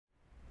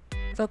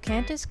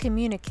Vocantas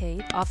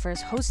Communicate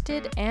offers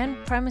hosted and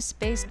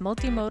premise-based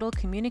multimodal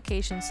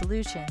communication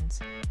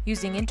solutions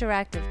using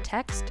interactive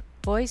text,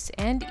 voice,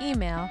 and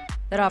email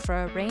that offer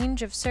a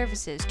range of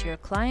services to your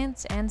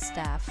clients and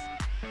staff.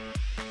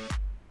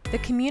 The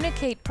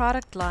Communicate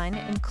product line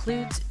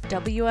includes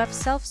WF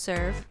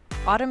Self-Serve,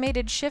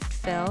 automated shift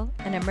fill,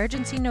 and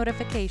emergency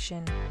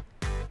notification.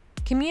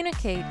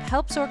 Communicate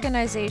helps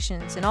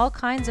organizations in all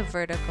kinds of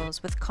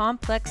verticals with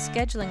complex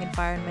scheduling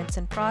environments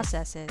and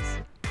processes.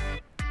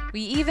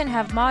 We even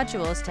have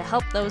modules to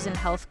help those in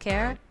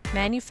healthcare,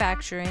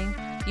 manufacturing,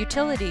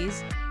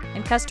 utilities,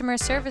 and customer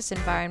service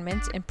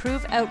environments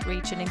improve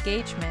outreach and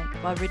engagement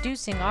while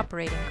reducing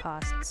operating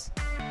costs.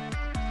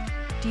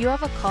 Do you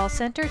have a call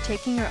center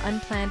taking your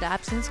unplanned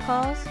absence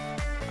calls?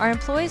 Are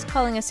employees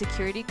calling a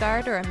security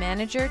guard or a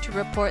manager to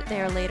report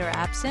they are late or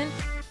absent?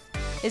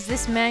 Is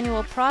this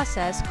manual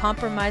process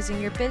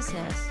compromising your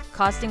business,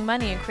 costing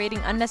money and creating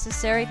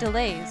unnecessary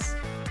delays?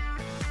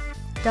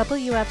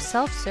 WF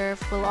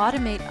Self-Serve will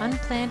automate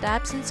unplanned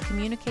absence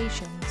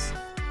communications.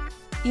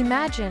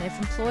 Imagine if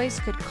employees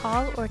could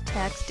call or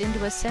text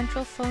into a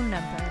central phone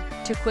number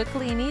to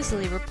quickly and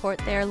easily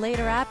report they are late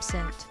or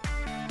absent.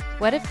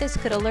 What if this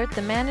could alert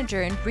the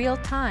manager in real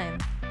time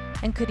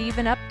and could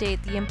even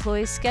update the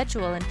employee's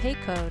schedule and pay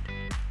code?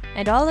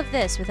 And all of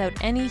this without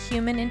any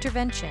human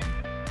intervention.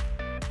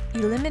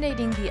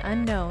 Eliminating the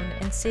unknown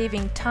and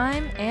saving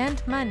time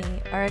and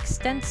money are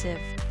extensive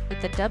with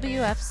the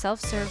WF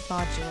Self-Serve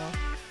module.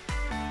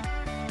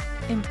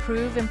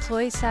 Improve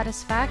employee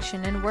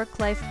satisfaction and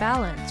work-life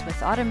balance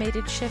with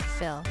automated shift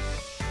fill.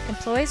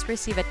 Employees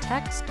receive a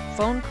text,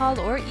 phone call,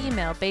 or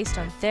email based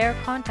on their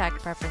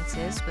contact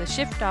preferences with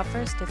shift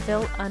offers to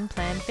fill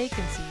unplanned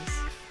vacancies.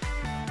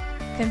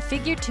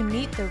 Configured to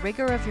meet the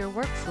rigor of your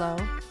workflow,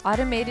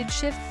 automated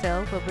shift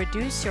fill will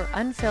reduce your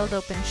unfilled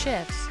open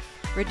shifts,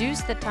 reduce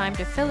the time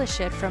to fill a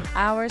shift from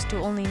hours to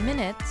only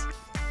minutes,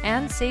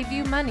 and save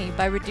you money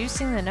by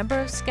reducing the number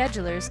of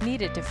schedulers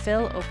needed to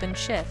fill open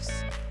shifts.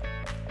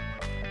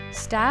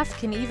 Staff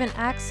can even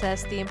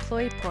access the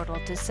employee portal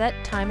to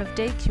set time of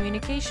day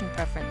communication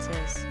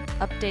preferences,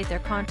 update their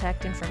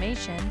contact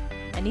information,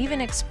 and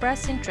even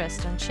express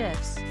interest on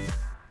shifts.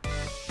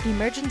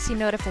 Emergency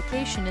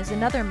notification is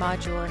another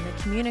module in the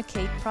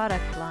Communicate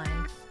product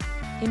line.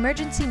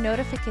 Emergency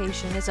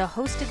notification is a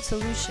hosted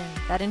solution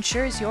that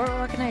ensures your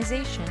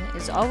organization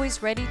is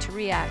always ready to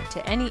react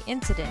to any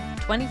incident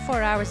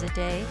 24 hours a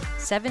day,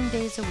 7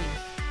 days a week.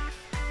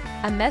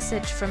 A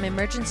message from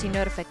emergency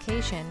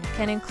notification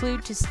can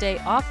include to stay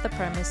off the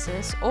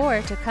premises or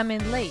to come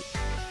in late,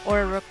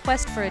 or a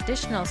request for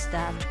additional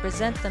staff to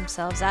present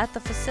themselves at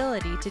the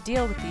facility to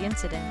deal with the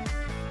incident.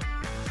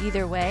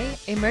 Either way,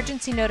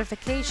 emergency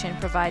notification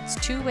provides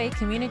two-way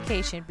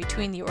communication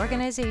between the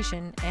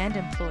organization and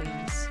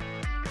employees.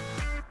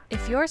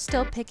 If you're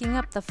still picking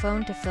up the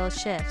phone to fill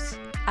shifts,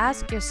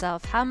 ask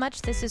yourself how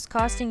much this is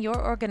costing your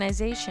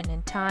organization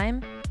in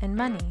time and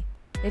money.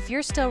 If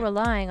you're still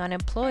relying on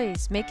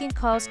employees making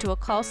calls to a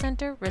call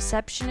center,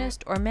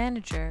 receptionist, or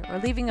manager, or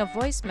leaving a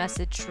voice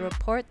message to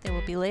report they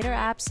will be late or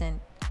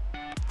absent,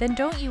 then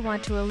don't you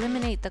want to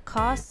eliminate the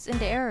costs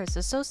and errors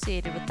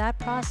associated with that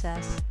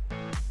process?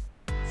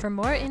 For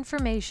more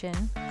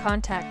information,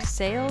 contact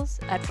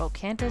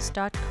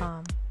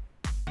sales@vocantas.com.